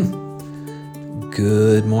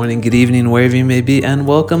Good morning, good evening, wherever you may be, and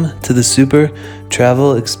welcome to the Super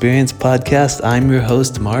Travel Experience Podcast. I'm your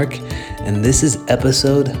host, Mark, and this is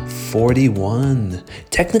episode 41.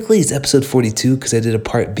 Technically, it's episode 42 because I did a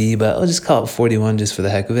part B, but I'll just call it 41 just for the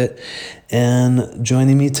heck of it. And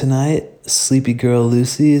joining me tonight, sleepy girl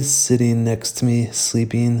Lucy is sitting next to me,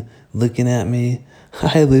 sleeping, looking at me.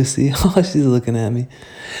 Hi, Lucy. Oh, she's looking at me.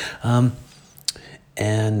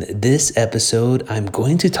 And this episode, I'm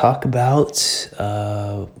going to talk about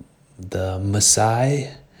the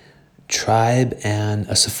Maasai tribe and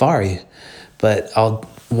a safari. But I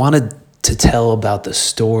wanted to tell about the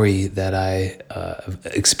story that I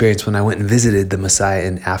experienced when I went and visited the Maasai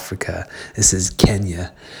in Africa. This is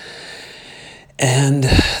Kenya. And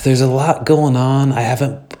there's a lot going on. I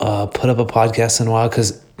haven't put up a podcast in a while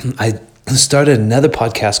because I started another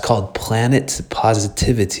podcast called Planet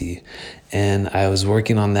Positivity. And I was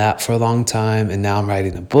working on that for a long time, and now I'm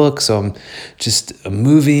writing a book. So I'm just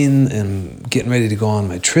moving and getting ready to go on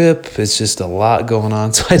my trip. It's just a lot going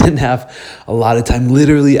on. So I didn't have a lot of time.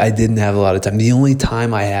 Literally, I didn't have a lot of time. The only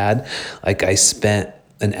time I had, I spent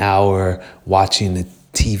an hour watching a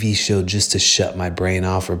TV show just to shut my brain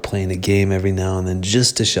off, or playing a game every now and then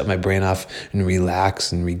just to shut my brain off and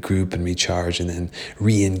relax and regroup and recharge and then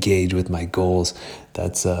re-engage with my goals.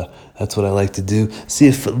 That's what I like to do. See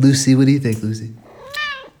if Lucy, what do you think, Lucy?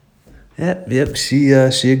 Yep, she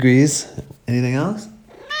agrees. Anything else?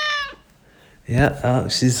 Yeah,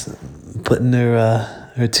 she's putting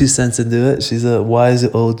her 2 cents into it. She's a wise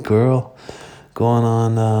old girl, going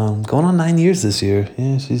on 9 years this year.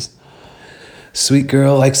 Yeah, she's sweet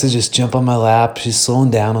girl, likes to just jump on my lap. She's slowing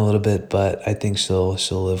down a little bit, but I think she'll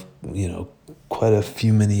live, quite a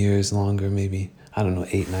few many years longer, maybe, I don't know,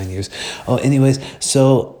 8-9 years. Oh, anyways,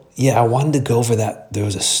 so yeah, I wanted to go over that. There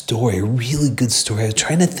was a story, a really good story. I was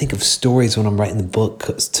trying to think of stories when I'm writing the book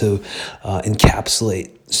to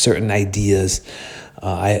encapsulate certain ideas.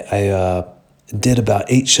 I did about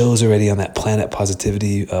 8 shows already on that Planet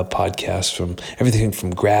Positivity podcast, from everything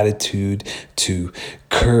from gratitude to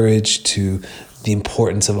courage to the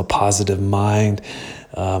importance of a positive mind.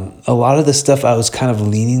 A lot of the stuff I was kind of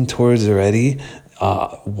leaning towards already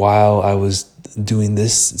while I was doing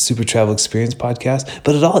this Super Travel Experience podcast,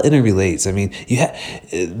 but it all interrelates. I mean,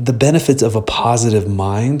 the benefits of a positive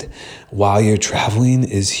mind while you're traveling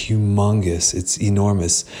is humongous. It's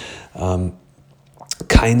enormous.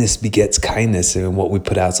 Kindness begets kindness, and what we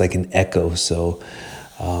put out is like an echo. So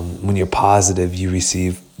when you're positive, you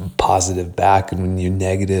receive positive back, and when you're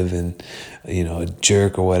negative and a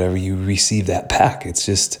jerk or whatever, you receive that back.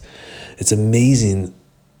 It's amazing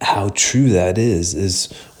how true that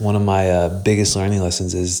is one of my biggest learning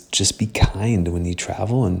lessons. Is just be kind when you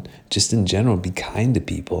travel, and just in general, be kind to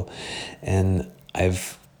people. And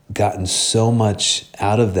I've gotten so much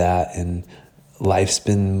out of that, and life's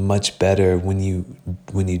been much better when you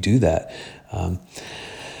do that.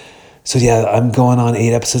 So yeah, I'm going on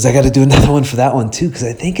 8 episodes. I got to do another one for that one too, because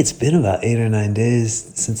I think it's been about 8 or 9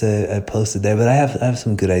 days since I posted there. But I have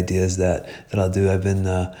some good ideas that I'll do. I've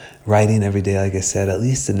been writing every day, like I said, at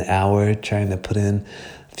least an hour, trying to put in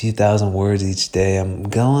a few thousand words each day. I'm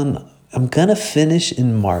gonna finish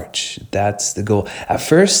in March. That's the goal. At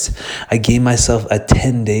first, I gave myself a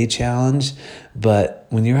 10-day challenge, but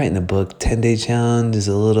when you're writing a book, 10-day challenge is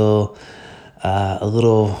a little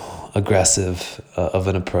aggressive of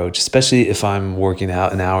an approach, especially if I'm working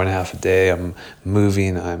out an hour and a half a day. I'm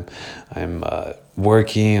moving, I'm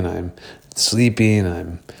working, I'm sleeping,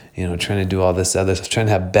 I'm trying to do all this other stuff, trying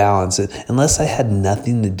to have balance. Unless I had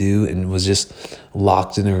nothing to do and was just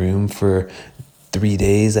locked in a room for 3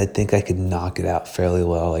 days, I think I could knock it out fairly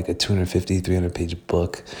well, like a 250, 300-page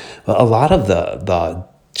book. But a lot of the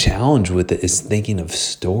challenge with it is thinking of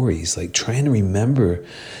stories, like trying to remember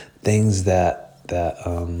things that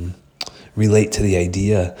relate to the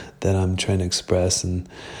idea that I'm trying to express. And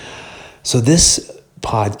so this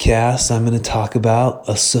podcast, I'm going to talk about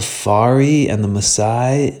a safari and the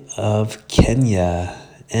Maasai of Kenya.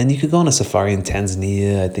 And you could go on a safari in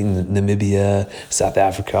Tanzania, I think Namibia, South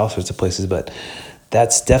Africa, all sorts of places. But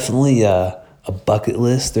that's definitely a bucket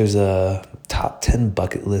list. There's a top 10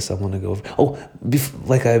 bucket list I want to go over.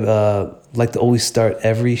 I like to always start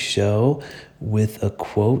every show with a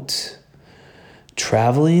quote.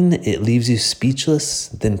 Traveling, it leaves you speechless,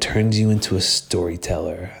 then turns you into a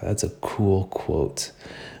storyteller. That's a cool quote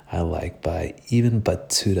I like, by Ibn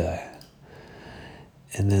Battuta.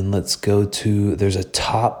 And then let's go to, there's a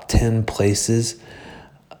top 10 places.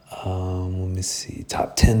 Let me me see,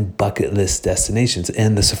 top 10 bucket list destinations,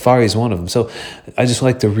 and the safari is one of them. So I just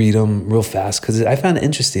like to read them real fast because I found it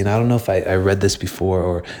interesting. I don't know if I read this before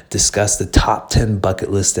or discussed the top 10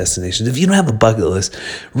 bucket list destinations. If you don't have a bucket list,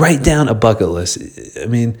 write down a bucket list. I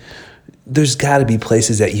mean, there's got to be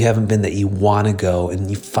places that you haven't been that you want to go, and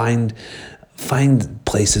you find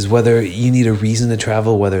places, whether you need a reason to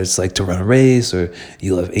travel, whether it's like to run a race, or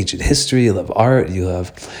you love ancient history, you love art, you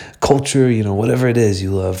love culture, whatever it is,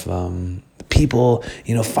 you love people,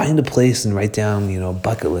 find a place and write down,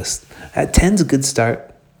 bucket list. At 10's a good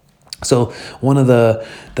start. So one of the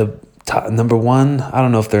top, number one, I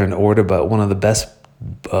don't know if they're in order, but one of the best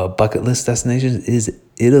bucket list destinations is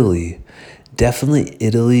Italy. Definitely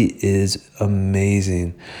Italy is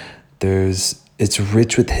amazing. It's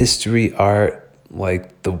rich with history, art,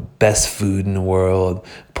 like the best food in the world.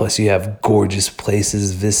 Plus you have gorgeous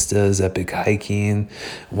places, vistas, epic hiking,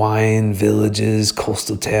 wine, villages,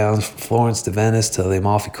 coastal towns, from Florence to Venice to the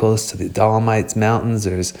Amalfi Coast to the Dolomites Mountains.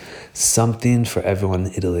 There's something for everyone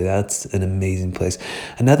in Italy. That's an amazing place.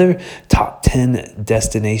 Another top 10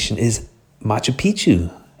 destination is Machu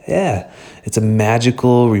Picchu. Yeah, it's a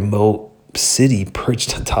magical, remote city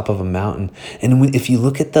perched on top of a mountain, and if you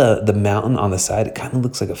look at the mountain on the side, it kind of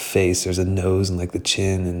looks like a face. There's a nose and like the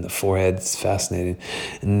chin and the forehead. It's fascinating,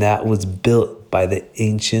 and that was built by the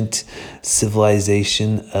ancient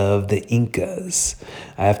civilization of the Incas.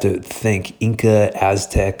 I have to think Inca,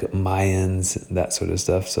 Aztec, Mayans, that sort of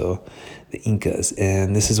stuff. So the Incas,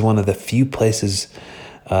 and this is one of the few places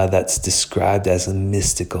that's described as a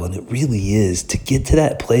mystical, and it really is. To get to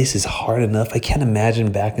that place is hard enough. I can't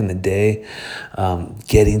imagine back in the day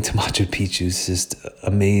getting to Machu Picchu is just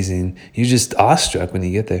amazing. You're just awestruck when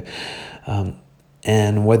you get there.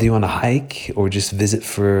 And whether you want to hike or just visit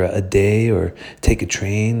for a day or take a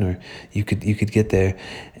train, or you could get there.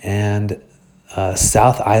 And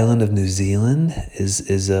South Island of New Zealand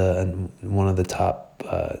is one of the top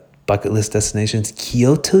bucket list destinations.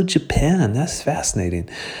 Kyoto, Japan. That's fascinating.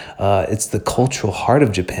 It's the cultural heart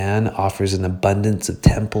of Japan, offers an abundance of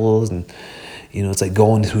temples, and it's like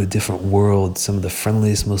going to a different world. Some of the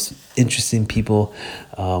friendliest, most interesting people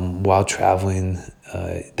while traveling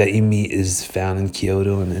that you meet is found in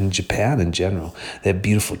Kyoto and in Japan in general. They have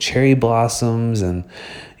beautiful cherry blossoms and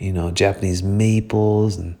Japanese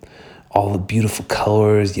maples and all the beautiful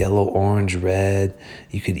colors, yellow, orange, red.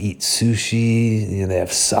 You could eat sushi. They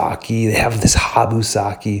have sake. They have this habu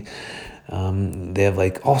sake. They have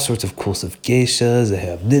like all sorts of cool stuff. Geishas. They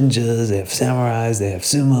have ninjas. They have samurais. They have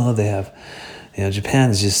sumo. They have, Japan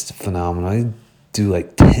is just phenomenal. I do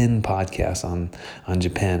like 10 podcasts on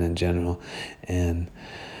Japan in general. And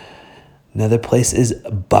another place is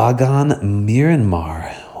Bagan,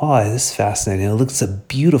 Myanmar. Wow, this is fascinating. It looks a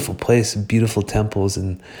beautiful place, beautiful temples,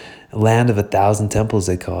 and land of 1,000 temples,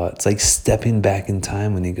 they call it. It's like stepping back in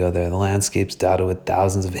time when you go there. The landscape's dotted with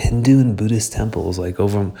thousands of Hindu and Buddhist temples, like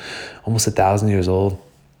over almost 1,000 years old.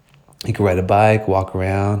 You can ride a bike, walk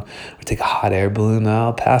around, or take a hot air balloon.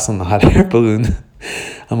 I'll pass on the hot air balloon.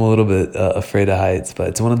 I'm a little bit afraid of heights, but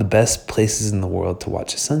it's one of the best places in the world to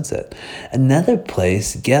watch a sunset. Another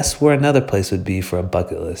place, guess where another place would be for a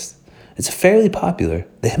bucket list? It's fairly popular.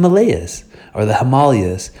 The Himalayas, or the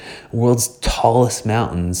Himalayas, world's tallest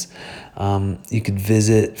mountains. You could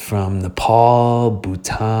visit from Nepal,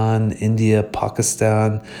 Bhutan, India,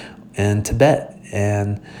 Pakistan, and Tibet.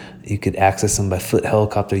 And you could access them by foot,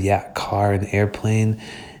 helicopter, yacht, car, and airplane.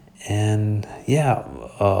 And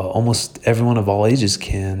almost everyone of all ages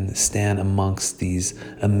can stand amongst these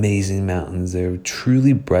amazing mountains. They're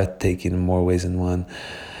truly breathtaking in more ways than one.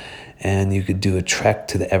 And you could do a trek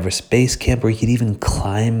to the Everest Base Camp, or you could even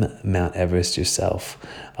climb Mount Everest yourself.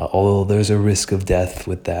 Although there's a risk of death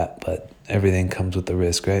with that, but everything comes with the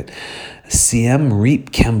risk, right? Siem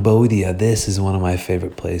Reap, Cambodia. This is one of my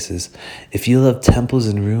favorite places. If you love temples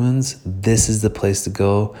and ruins, this is the place to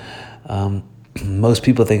go. Most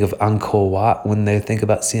people think of Angkor Wat when they think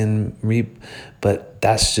about Siem Reap, but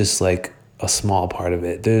that's just like a small part of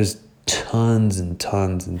it. There's tons and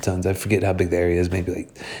tons and tons. I forget how big the area is, maybe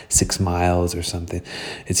like 6 miles or something.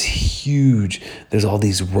 It's huge. There's all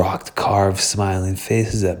these rock carved smiling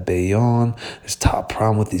faces at Bayonne. There's Top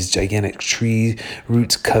Prom with these gigantic tree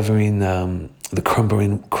roots covering the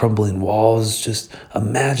crumbling walls. Just a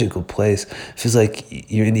magical place. Feels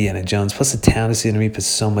like you're Indiana Jones. Plus the town of Siem Reap has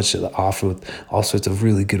so much to offer, with all sorts of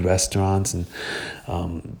really good restaurants and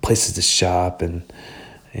places to shop. And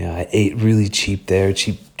I ate really cheap there,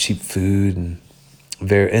 cheap food,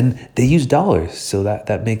 and they use dollars, so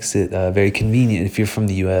that makes it very convenient if you're from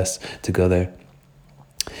the U.S. to go there.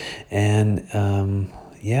 And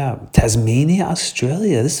Yeah, Tasmania,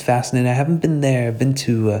 Australia. This is fascinating. I haven't been there. I've been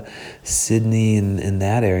to Sydney and in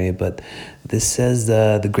that area, but this says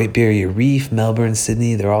the Great Barrier Reef, Melbourne,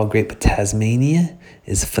 Sydney, they're all great, but Tasmania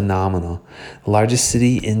is phenomenal. The largest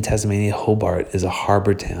city in Tasmania, Hobart, is a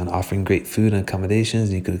harbor town offering great food and accommodations,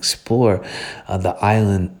 and you could explore the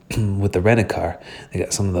island with the rent-a-car. They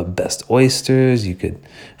got some of the best oysters. You could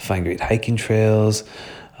find great hiking trails.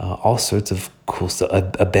 All sorts of cool stuff.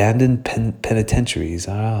 Abandoned penitentiaries.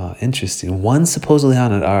 Ah, interesting. One supposedly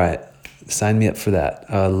haunted. All right, sign me up for that.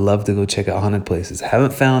 I'd love to go check out haunted places.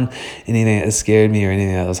 Haven't found anything that scared me or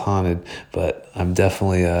anything that was haunted, but I'm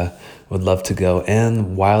definitely would love to go.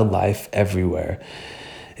 And wildlife everywhere.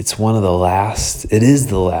 It's it is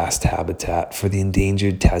the last habitat for the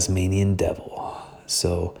endangered Tasmanian devil.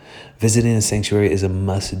 So visiting a sanctuary is a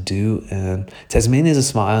must-do. And Tasmania is a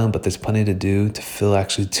small island, but there's plenty to do to fill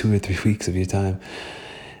actually 2 or 3 weeks of your time.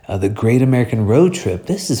 The Great American Road Trip.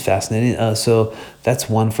 This is fascinating. So that's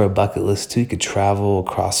one for a bucket list too. You could travel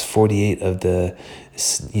across 48 of the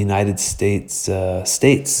United States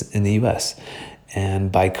states in the U.S. and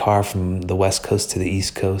by car from the West Coast to the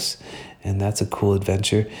East Coast. And that's a cool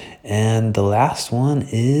adventure. And the last one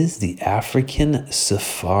is the African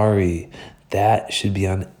Safari. That should be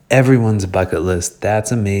on everyone's bucket list.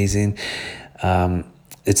 That's amazing.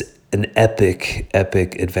 It's an epic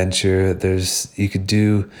adventure. There's a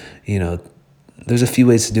few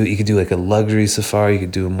ways to do it. You could do like a luxury safari. You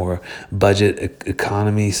could do a more budget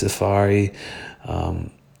economy safari.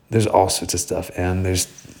 There's all sorts of stuff. And there's,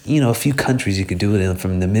 a few countries you could do it in,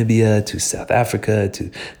 from Namibia to South Africa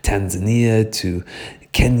to Tanzania to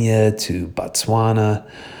Kenya to Botswana.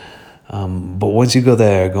 But once you go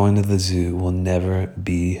there, going to the zoo will never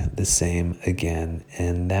be the same again.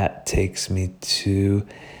 And that takes me to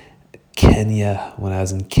Kenya. When I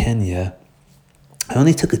was in Kenya, I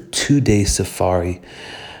only took a 2-day safari.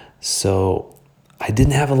 So I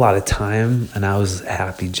didn't have a lot of time, and I was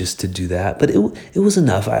happy just to do that. But it was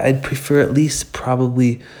enough. I'd prefer at least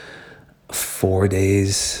probably 4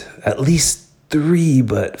 days, at least 3,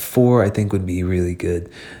 but 4 I think would be really good.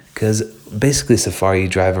 Because basically safari, you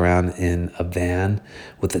drive around in a van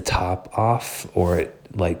with the top off, or it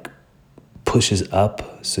like pushes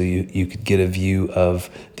up so you could get a view of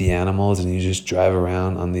the animals, and you just drive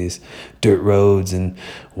around on these dirt roads and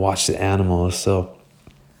watch the animals. So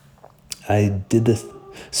I did the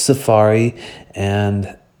safari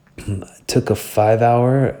and took a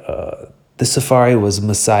 5-hour. The safari was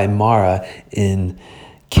Masai Mara in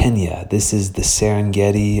Kenya. This is the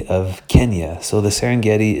Serengeti of Kenya. So the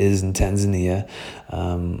Serengeti is in Tanzania,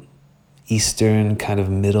 eastern kind of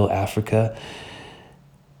middle Africa.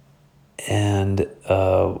 And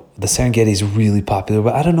the Serengeti is really popular,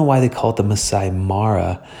 but I don't know why they call it the Masai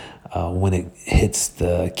Mara. When it hits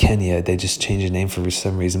the Kenya, they just change the name for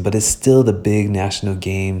some reason, but it's still the big national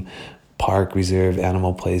game park, reserve,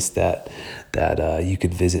 animal place that you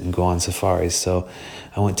could visit and go on safaris. So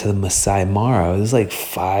I went to the Masai Mara. It was like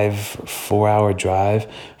 4-hour drive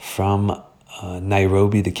from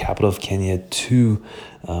Nairobi, the capital of Kenya, to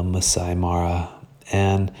Masai Mara.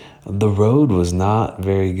 And the road was not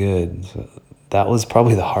very good. So that was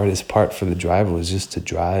probably the hardest part for the driver, was just to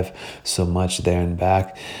drive so much there and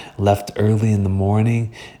back. Left early in the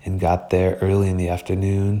morning and got there early in the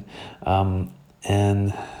afternoon.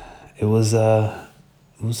 And it was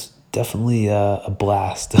definitely a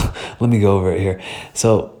blast. Let me go over it here.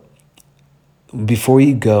 So before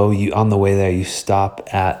you go, on the way there, you stop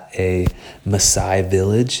at a Maasai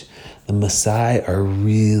village. The Maasai are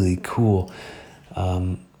really cool.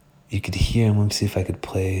 You could hear him. Let me see if I could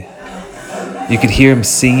play. You could hear him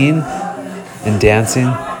singing and dancing.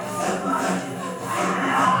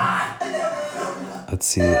 Let's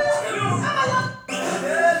see.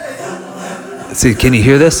 Can you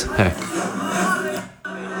hear this? Hey.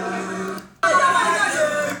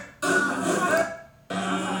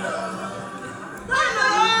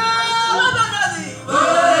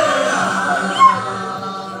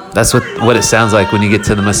 That's what it sounds like when you get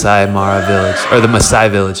to the Masai Mara village, or the Maasai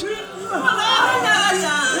village.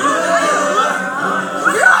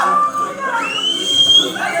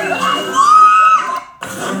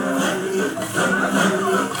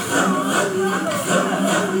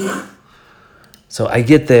 So I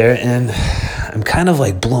get there and I'm kind of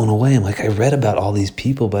like blown away. I'm like, I read about all these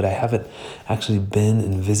people, but I haven't actually been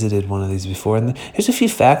and visited one of these before. And here's a few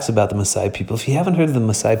facts about the Maasai people. If you haven't heard of the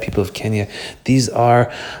Maasai people of Kenya, these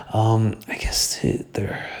are, I guess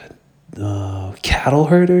they're cattle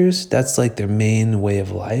herders. That's like their main way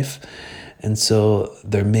of life. And so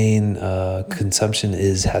their main consumption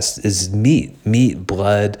is meat,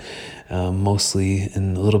 blood, mostly,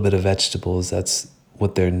 and a little bit of vegetables. That's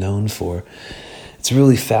what they're known for. It's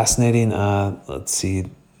really fascinating. Let's see,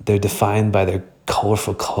 they're defined by their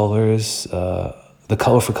colorful colors, the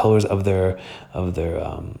colorful colors of their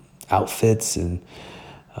outfits, and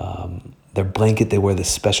their blanket. They wear this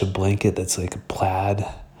special blanket that's like a plaid,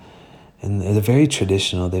 and they're very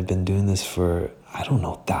traditional. They've been doing this for, I don't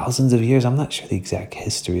know, thousands of years. I'm not sure the exact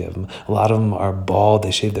history of them. A lot of them are bald.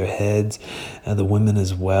 They shave their heads, the women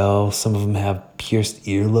as well. Some of them have pierced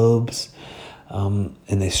earlobes, and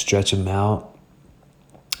they stretch them out.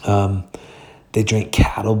 They drink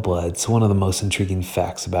cattle blood. It's one of the most intriguing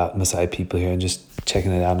facts about Maasai people here, and just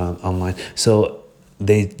checking it out online. So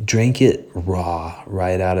they drink it raw,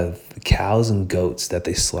 right out of cows and goats that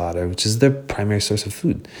they slaughter, which is their primary source of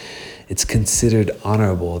food. It's considered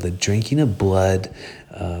honorable. The drinking of blood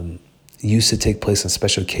used to take place on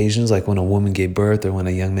special occasions, like when a woman gave birth or when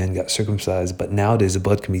a young man got circumcised. But nowadays, the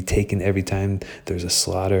blood can be taken every time there's a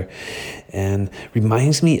slaughter. And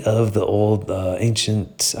reminds me of the old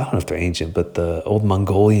ancient, I don't know if they're ancient, but the old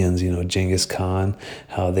Mongolians, Genghis Khan,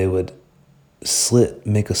 how they would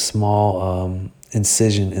make a small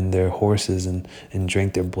incision in their horses and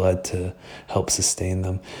drink their blood to help sustain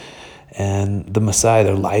them. And the Maasai,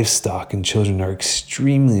 their livestock and children are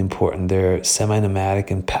extremely important. They're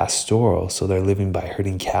semi-nomadic and pastoral, so they're living by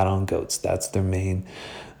herding cattle and goats. That's their main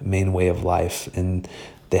way of life. And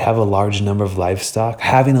they have a large number of livestock.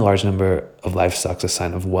 Having a large number of livestock is a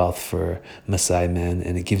sign of wealth for Maasai men,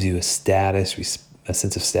 and it gives you a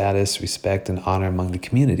sense of status, respect, and honor among the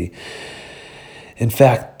community. In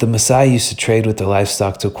fact, the Maasai used to trade with their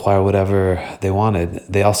livestock to acquire whatever they wanted.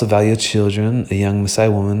 They also valued children. A young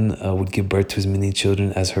Maasai woman would give birth to as many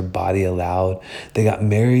children as her body allowed. They got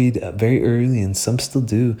married very early, and some still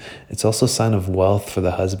do. It's also a sign of wealth for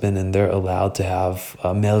the husband, and they're allowed to have,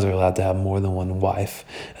 males are allowed to have more than one wife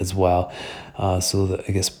as well. I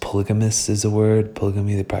guess polygamous is a word.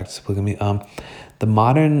 Polygamy, they practice polygamy. The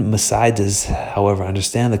modern Maasai does, however,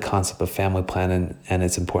 understand the concept of family planning and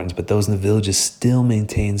its importance, but those in the villages still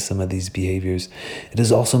maintain some of these behaviors. It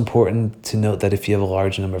is also important to note that if you have a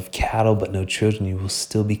large number of cattle but no children, you will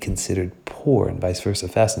still be considered poor, and vice versa.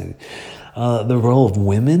 Fascinating. The role of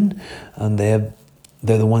women, they're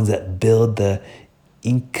the ones that build the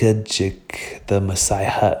Inkajik, the Maasai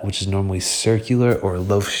hut, which is normally circular or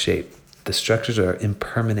loaf-shaped. The structures are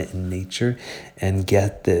impermanent in nature, and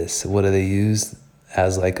get this, what do they use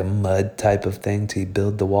as like a mud type of thing to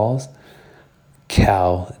build the walls?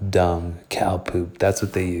 Cow dung, cow poop. That's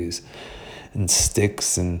what they use. And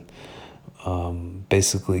sticks and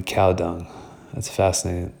basically cow dung. That's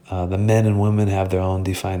fascinating. The men and women have their own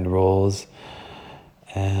defined roles,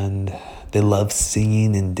 and they love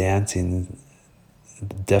singing and dancing.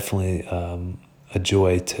 Definitely a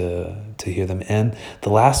joy to hear them. And the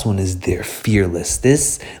last one is they're fearless.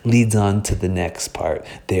 This leads on to the next part.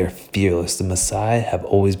 They're fearless. The Maasai have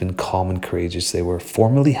always been calm and courageous. They were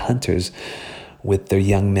formerly hunters with their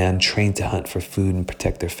young men trained to hunt for food and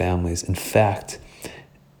protect their families. In fact,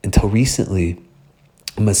 until recently,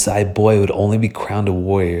 a Maasai boy would only be crowned a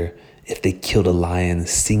warrior if they killed a lion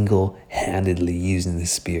single-handedly using the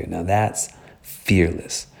spear. Now that's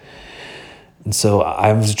fearless. And so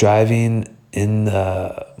I was driving in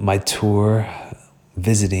my tour,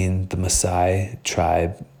 visiting the Maasai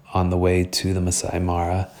tribe on the way to the Maasai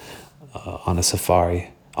Mara on a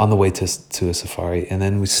safari, on the way to a safari. And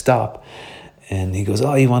then we stop, and he goes,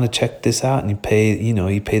 "Oh, you want to check this out?" And you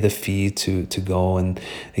pay the fee to go, and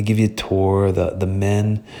they give you a tour. The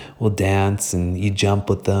men will dance, and you jump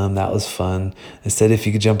with them. That was fun. They said if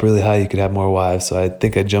you could jump really high, you could have more wives. So I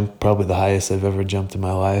think I jumped probably the highest I've ever jumped in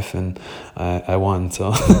my life, and I won.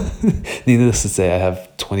 So needless to say, I have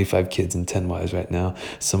 25 kids and 10 wives right now,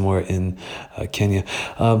 somewhere in Kenya.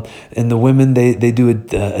 And the women, they do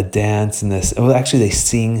a dance, and actually they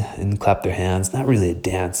sing and clap their hands. Not really a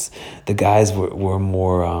dance. The guys were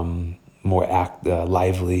more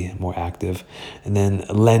lively, more active. And then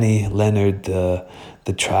Leonard,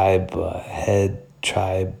 the tribe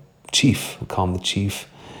tribe chief, we call him the chief.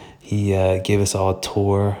 He gave us all a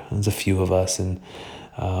tour. There's a few of us, and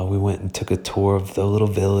we went and took a tour of the little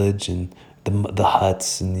village and the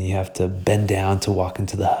huts, and you have to bend down to walk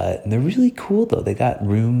into the hut. And they're really cool though. They got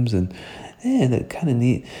rooms, and they're kind of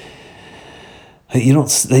neat. You don't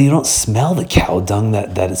smell the cow dung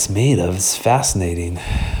that it's made of. It's fascinating.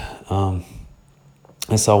 I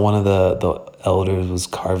saw one of the elders was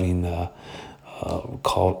carving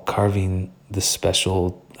this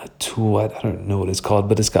special tool. I don't know what it's called,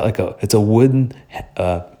 but it's got it's a wooden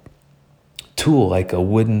tool, like a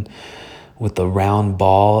wooden with the round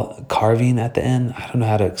ball carving at the end. I don't know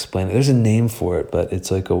how to explain it. There's a name for it, but it's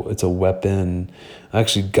like it's a weapon. I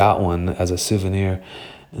actually got one as a souvenir,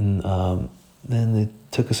 and then they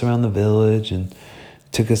took us around the village and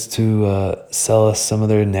took us to sell us some of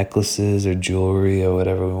their necklaces or jewelry or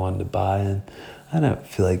whatever we wanted to buy. And I don't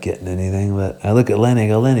feel like getting anything, but I look at Lenny. I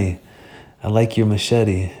go, Lenny, I like your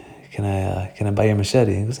machete. Can I buy your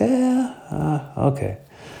machete? He goes, yeah, okay.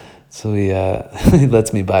 So he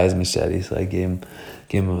lets me buy his machete. So I gave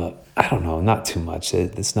him a, I don't know, not too much.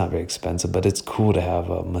 It's not very expensive, but it's cool to have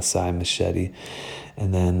a Maasai machete.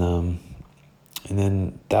 And then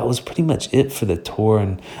that was pretty much it for the tour.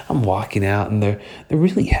 And I'm walking out, and they're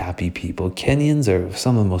really happy people. Kenyans are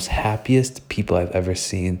some of the most happiest people I've ever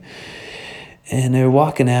seen. And they're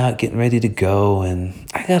walking out, getting ready to go, and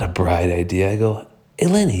I got a bright idea. I go, hey,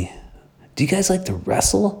 Lenny, do you guys like to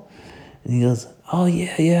wrestle? And he goes, oh,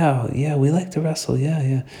 yeah, we like to wrestle,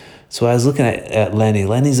 yeah. So I was looking at Lenny.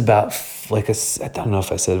 Lenny's about, I don't know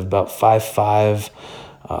if I said about 5'5",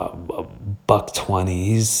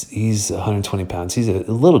 $120. He's 120 pounds. He's a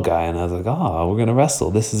little guy, and I was like, oh, we're gonna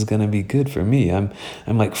wrestle. This is gonna be good for me. I'm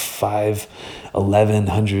like 5'11",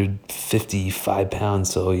 155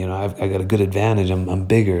 pounds. So I got a good advantage. I'm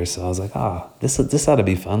bigger. So I was like, this ought to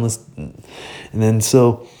be fun. And then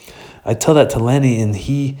so I tell that to Lenny, and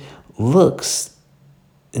he looks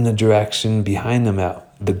in the direction behind them at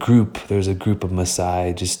the group. There's a group of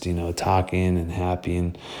Maasai just talking and happy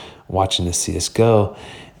and watching to see us go.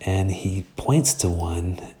 And he points to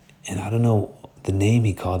one, and I don't know the name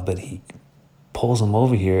he called, but he pulls him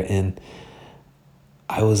over here, and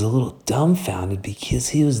I was a little dumbfounded because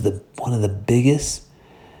he was one of the biggest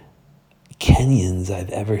Kenyans I've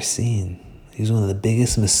ever seen. He was one of the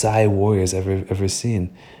biggest Maasai warriors I've ever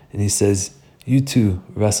seen. And he says, you two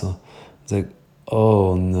wrestle. It's like,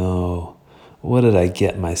 oh no, what did I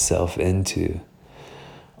get myself into?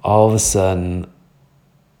 All of a sudden,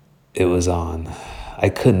 it was on. I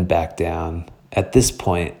couldn't back down. At this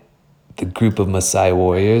point, the group of Maasai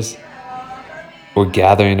warriors were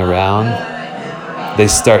gathering around. They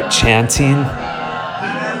start chanting.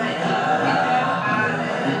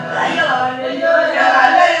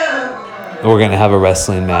 We're gonna have a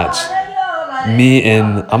wrestling match. Me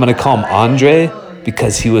and, I'm gonna call him Andre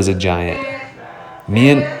because he was a giant. Me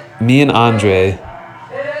and Andre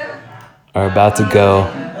are about to go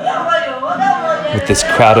with this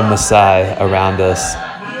crowd of Maasai around us.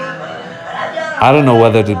 I don't know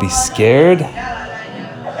whether to be scared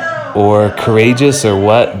or courageous or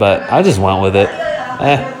what, but I just went with it.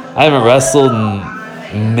 I haven't wrestled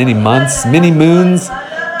in many months, many moons,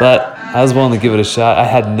 but I was willing to give it a shot. I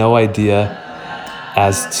had no idea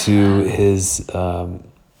as to his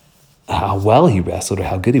how well he wrestled or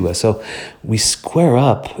how good he was. So we square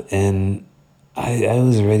up, and I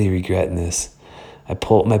was already regretting this. I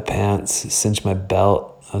pulled up my pants, cinched my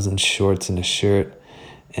belt. I was in shorts and a shirt,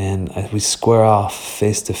 and we square off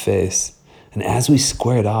face to face. And as we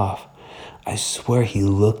squared off, I swear he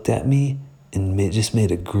looked at me and just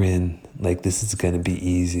made a grin, like this is gonna be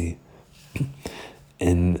easy.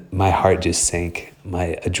 And my heart just sank.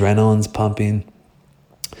 My adrenaline's pumping.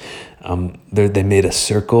 They made a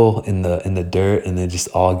circle in the dirt, and they just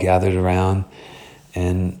all gathered around,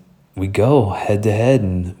 and we go head to head,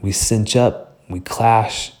 and we cinch up. We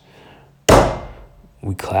clash,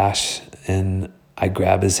 and I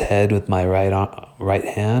grab his head with my right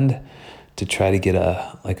hand to try to get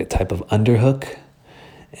a type of underhook,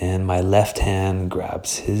 and my left hand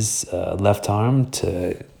grabs his left arm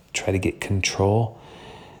to try to get control.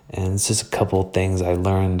 And it's just a couple of things I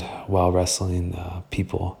learned while wrestling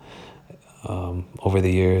people over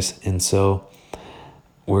the years. And so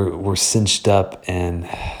we're cinched up, and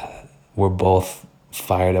we're both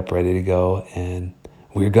fired up, ready to go, and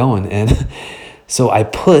we're going. And so I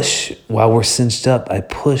push while we're cinched up. I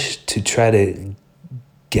push to try to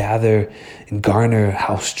gather and garner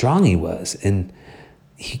how strong he was, and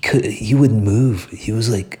he wouldn't move. He was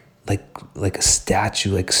like a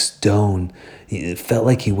statue, like stone. It felt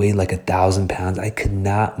like he weighed like 1,000 pounds. I could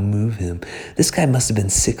not move him. This guy must have been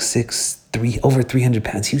 6'6", over 300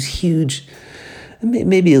 pounds. He was huge.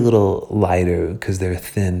 Maybe a little lighter because they're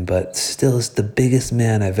thin, but still, it's the biggest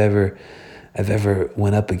man I've ever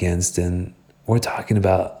went up against. And we're talking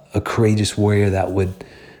about a courageous warrior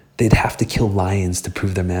they'd have to kill lions to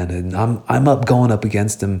prove their manhood. And I'm going up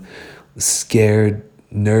against him, scared,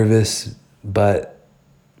 nervous, but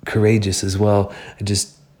courageous as well. I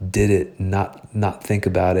just did it, not think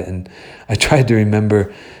about it. And I tried to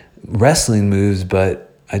remember wrestling moves, but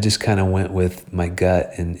I just kind of went with my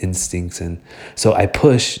gut and instincts. And so I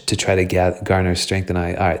pushed to try to garner strength, and all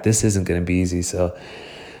right, this isn't going to be easy. So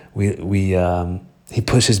he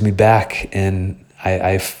pushes me back, and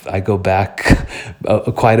I go back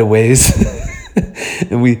quite a ways.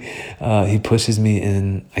 And he pushes me,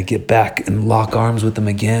 and I get back and lock arms with him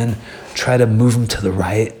again, try to move him to the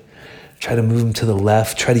right, try to move him to the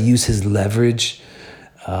left, try to use his leverage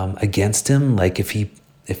against him. Like if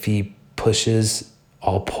he pushes,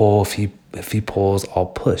 I'll pull. If he pulls, I'll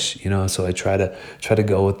push. So I try to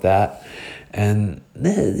go with that, and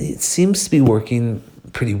it seems to be working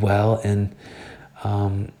pretty well. And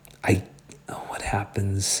what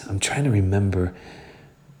happens? I'm trying to remember.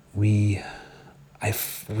 I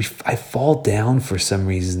fall down for some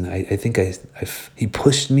reason. I think he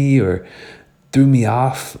pushed me or threw me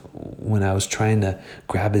off when I was trying to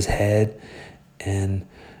grab his head, and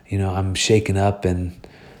I'm shaken up, and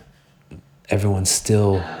everyone's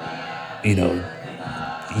still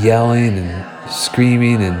yelling and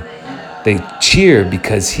screaming, and they cheer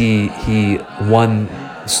because he won.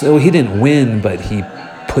 So he didn't win, but he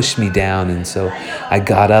pushed me down, and so I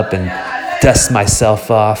got up and dust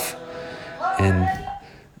myself off, and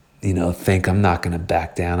think I'm not gonna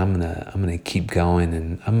back down. I'm gonna keep going,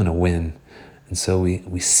 and I'm gonna win. And so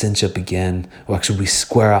we cinch up again. Well, actually, we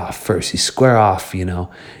square off first. You square off, and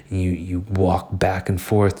you walk back and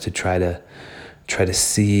forth to try to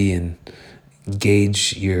see and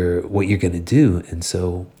gauge what you're gonna do. And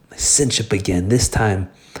so I cinch up again. This time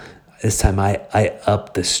I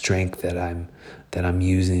up the strength that I'm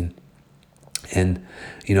using. And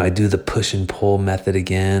I do the push and pull method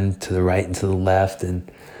again, to the right and to the left. And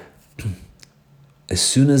as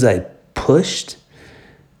soon as I pushed,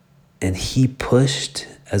 and he pushed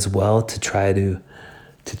as well to try to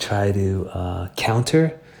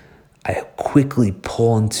counter, I quickly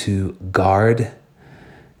pull into guard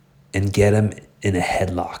and get him in a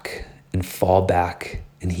headlock and fall back,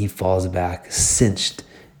 and he falls back, cinched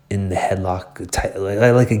in the headlock,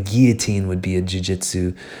 like a guillotine would be a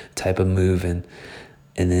jiu-jitsu type of move, and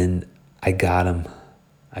then I got him.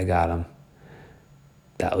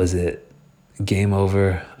 That was it. Game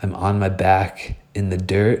over. I'm on my back in the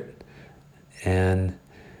dirt, and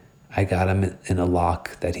I got him in a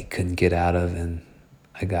lock that he couldn't get out of, and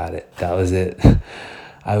I got it. That was it.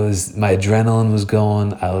 My adrenaline was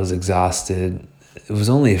going. I was exhausted. It was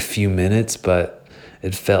only a few minutes, but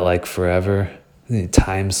it felt like forever.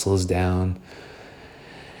 Time slows down,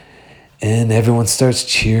 and everyone starts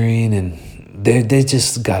cheering, and they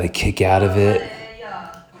just got a kick out of it.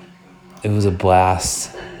 It was a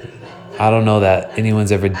blast. I don't know that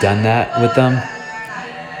anyone's ever done that with them.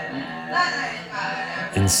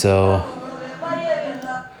 And so,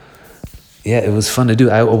 yeah, it was fun to do.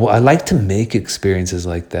 I like to make experiences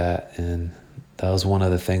like that, and that was one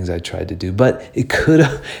of the things I tried to do. But it could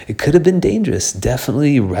have been dangerous.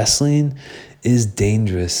 Definitely, wrestling is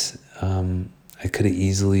dangerous. I could have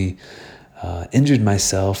easily injured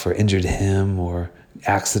myself or injured him, or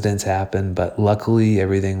accidents happen. But luckily,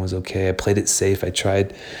 everything was okay. I played it safe. I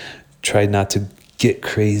tried not to get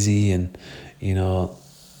crazy and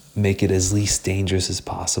make it as least dangerous as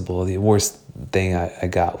possible. The worst thing I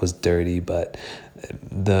got was dirty, but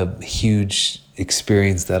the huge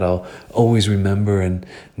experience that I'll always remember and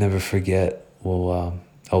never forget will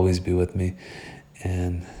always be with me.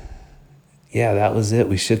 And yeah, that was it.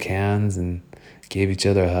 We shook hands and gave each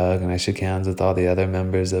other a hug, and I shook hands with all the other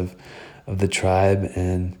members of the tribe,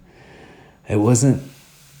 and it wasn't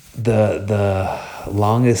the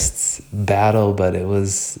longest battle, but it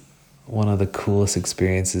was one of the coolest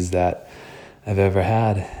experiences that I've ever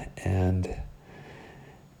had. And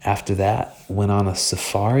after that, went on a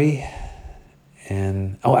safari.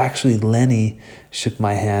 And actually, Lenny shook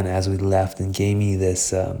my hand as we left and gave me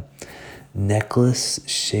this necklace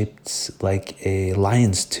shaped like a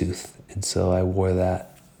lion's tooth. And so I wore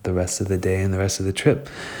that the rest of the day and the rest of the trip.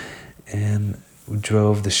 And we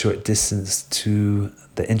drove the short distance to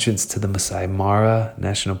the entrance to the Masai Mara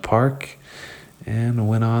National Park and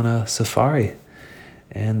went on a safari.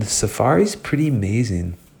 And the safari's pretty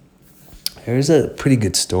amazing. There's a pretty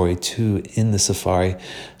good story too in the safari.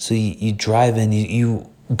 So you drive in, you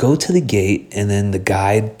go to the gate, and then the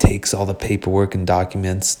guide takes all the paperwork and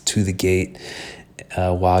documents to the gate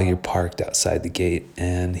while you're parked outside the gate.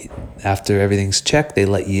 And after everything's checked, they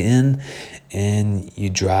let you in, and you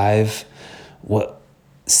drive what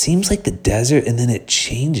seems like the desert, and then it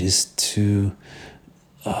changes to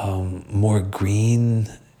more green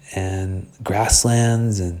and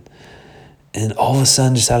grasslands, and all of a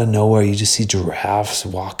sudden, just out of nowhere, you just see giraffes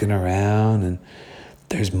walking around, and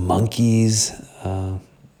there's monkeys. I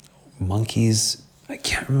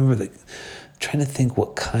can't remember trying to think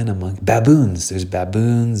what kind of monkey. Baboons. There's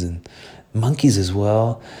baboons and monkeys as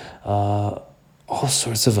well. All all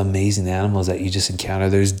sorts of amazing animals that you just encounter.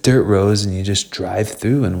 There's dirt roads and you just drive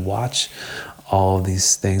through and watch all of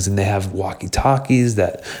these things. And they have walkie-talkies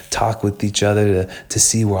that talk with each other to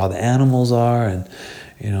see where all the animals are. And,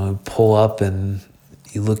 pull up and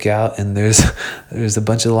you look out and there's a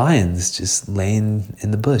bunch of lions just laying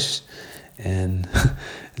in the bush. And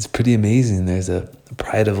it's pretty amazing. There's a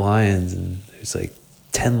pride of lions and there's like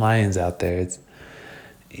 10 lions out there.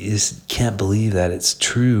 You just can't believe that it's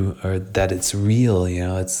true or that it's real.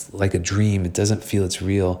 It's like a dream. It doesn't feel it's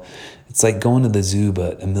real. It's like going to the zoo,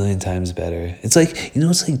 but a million times better. It's like,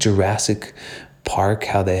 it's like Jurassic Park,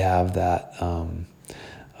 how they have that,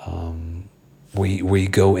 where you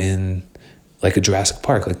go in like a Jurassic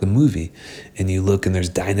Park, like the movie, and you look and there's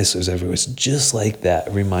dinosaurs everywhere. It's just like that.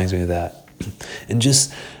 It reminds me of that. And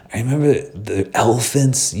I remember the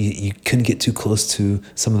elephants, you couldn't get too close to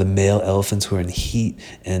some of the male elephants who were in heat,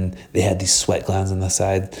 and they had these sweat glands on the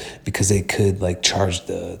side because they could like charge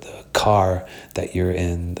the car that you're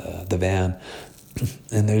in, the van.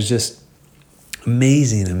 And there's just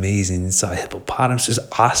amazing. You saw hippopotamus, there's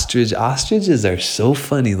ostrich. Ostriches are so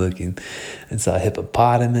funny looking. And saw a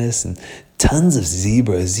hippopotamus and tons of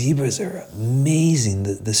zebras. Zebras are amazing.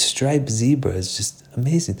 The striped zebra is just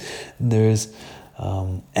amazing. And there's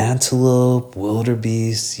antelope,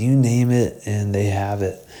 wildebeest, you name it, and they have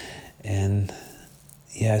it. And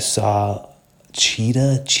I saw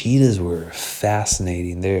cheetah. Cheetahs were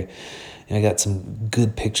fascinating. I got some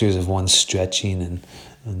good pictures of one stretching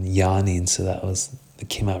and yawning, so it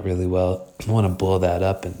came out really well. I want to blow that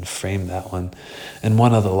up and frame that one. And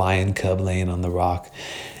one of the lion cub laying on the rock.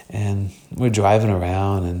 And we're driving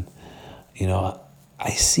around and, I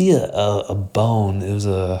see a bone. It was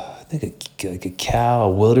I think like a cow, a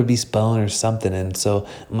wildebeest bone or something. And so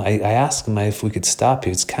I asked him if we could stop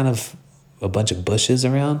here. It's kind of a bunch of bushes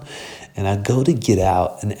around. And I go to get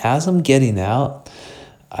out. And as I'm getting out,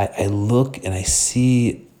 I look and I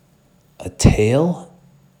see a tail.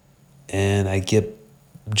 And I get,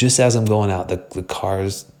 just as I'm going out, the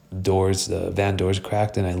car's doors, the van doors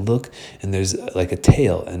cracked, and I look and there's like a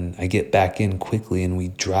tail, and I get back in quickly and we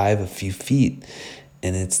drive a few feet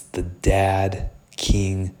and it's the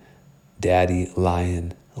daddy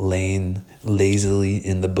lion laying lazily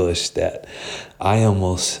in the bush that I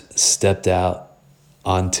almost stepped out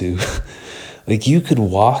onto. Like you could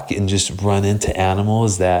walk and just run into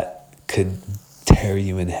animals that could tear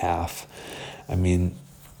you in half. I mean,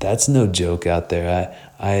 that's no joke out there.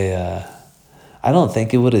 I don't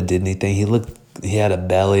think it would have did anything. He had a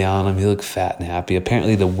belly on him. He looked fat and happy.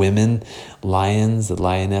 Apparently the women lions, the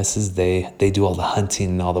lionesses, they do all the hunting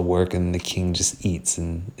and all the work, and the king just eats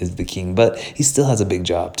and is the king. But he still has a big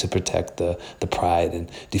job to protect the pride and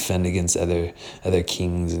defend against other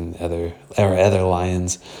kings and other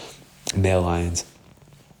lions, male lions.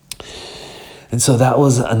 And so that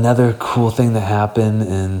was another cool thing that happened,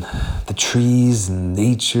 and the trees and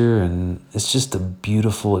nature, and it's just a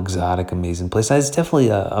beautiful, exotic, amazing place. It's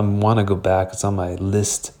definitely, I want to go back. It's on my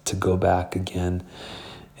list to go back again.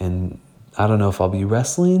 And I don't know if I'll be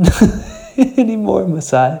wrestling anymore,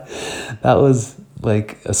 Maasai. That was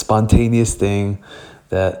like a spontaneous thing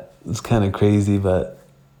that was kind of crazy, but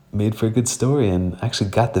made for a good story. And I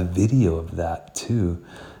actually got the video of that too.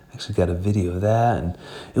 Actually got a video of that, and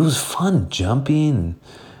it was fun jumping.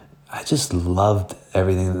 I just loved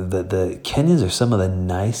everything. The Kenyans are some of the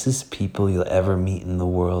nicest people you'll ever meet in the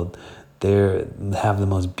world. They have the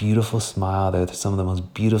most beautiful smile. They're some of the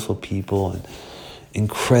most beautiful people, and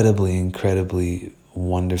incredibly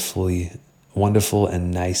wonderful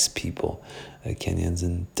and nice people, Kenyans.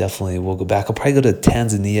 And definitely we'll go back. I'll probably go to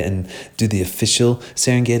Tanzania and do the official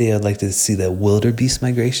Serengeti. I'd like to see the wildebeest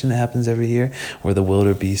migration that happens every year, where the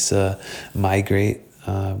wildebeest migrate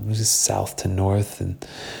just south to north, and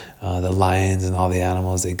the lions and all the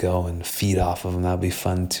animals, they go and feed off of them. That'd be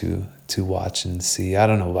fun to watch and see. I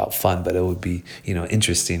don't know about fun, but it would be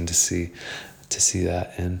interesting to see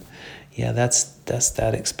that. And yeah, that's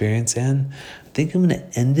that experience. And I think I'm going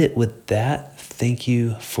to end it with that. Thank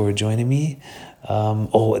you for joining me.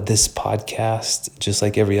 This podcast, just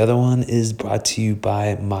like every other one, is brought to you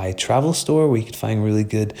by my travel store, where you can find really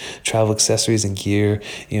good travel accessories and gear,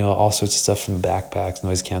 all sorts of stuff from backpacks,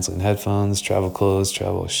 noise canceling headphones, travel clothes,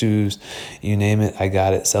 travel shoes, you name it, I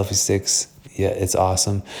got it. Selfie sticks, yeah, it's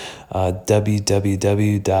awesome.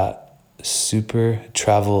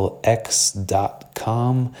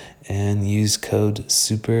 www.supertravelx.com and use code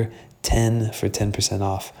SUPER10 for 10%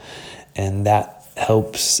 off. And that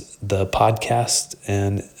helps the podcast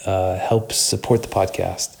and helps support the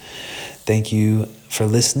podcast. Thank you for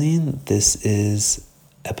listening. This is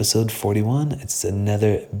episode 41. It's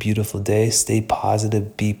another beautiful day. Stay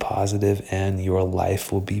positive, be positive, and your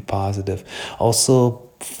life will be positive. Also,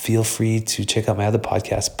 feel free to check out my other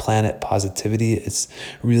podcast, Planet Positivity. It's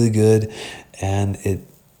really good, and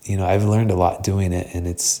I've learned a lot doing it, and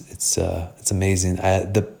it's amazing.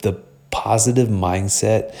 The positive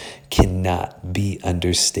mindset cannot be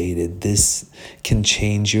understated. This can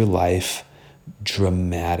change your life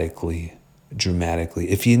dramatically.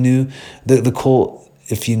 If you knew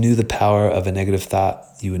if you knew the power of a negative thought,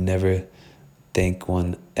 you would never think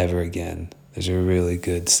one ever again. There's a really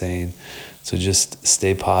good saying. So just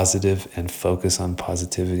stay positive and focus on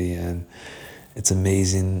positivity, and it's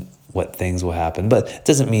amazing what things will happen. But it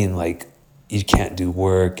doesn't mean like you can't do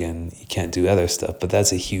work and you can't do other stuff, but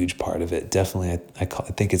that's a huge part of it. Definitely, I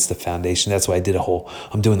think it's the foundation. That's why I'm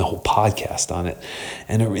doing the whole podcast on it.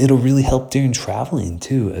 And it'll really help during traveling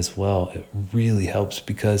too as well. It really helps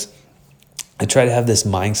because I try to have this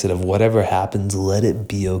mindset of whatever happens, let it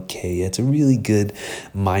be okay. It's a really good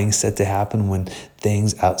mindset to happen when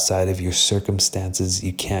things outside of your circumstances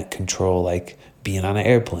you can't control, like being on an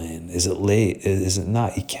airplane. Is it late? Is it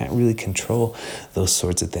not? You can't really control those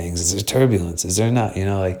sorts of things. Is there turbulence? Is there not?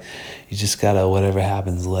 Like you just gotta, whatever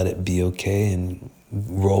happens, let it be okay and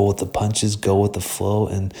roll with the punches, go with the flow,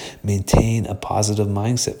 and maintain a positive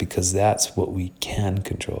mindset because that's what we can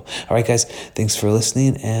control. All right, guys, thanks for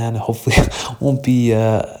listening, and hopefully it won't be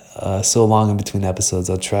so long in between episodes.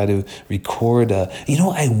 I'll try to record. I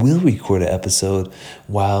will record an episode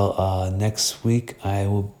while next week I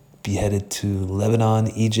will be headed to Lebanon,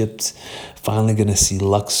 Egypt, finally going to see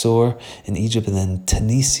Luxor in Egypt, and then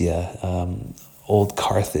Tunisia, old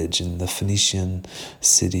Carthage and the Phoenician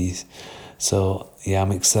cities. So yeah,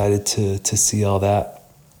 I'm excited to see all that,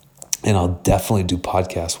 and I'll definitely do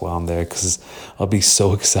podcasts while I'm there because I'll be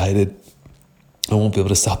so excited. I won't be able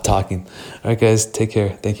to stop talking. All right, guys, take care.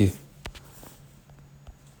 Thank you.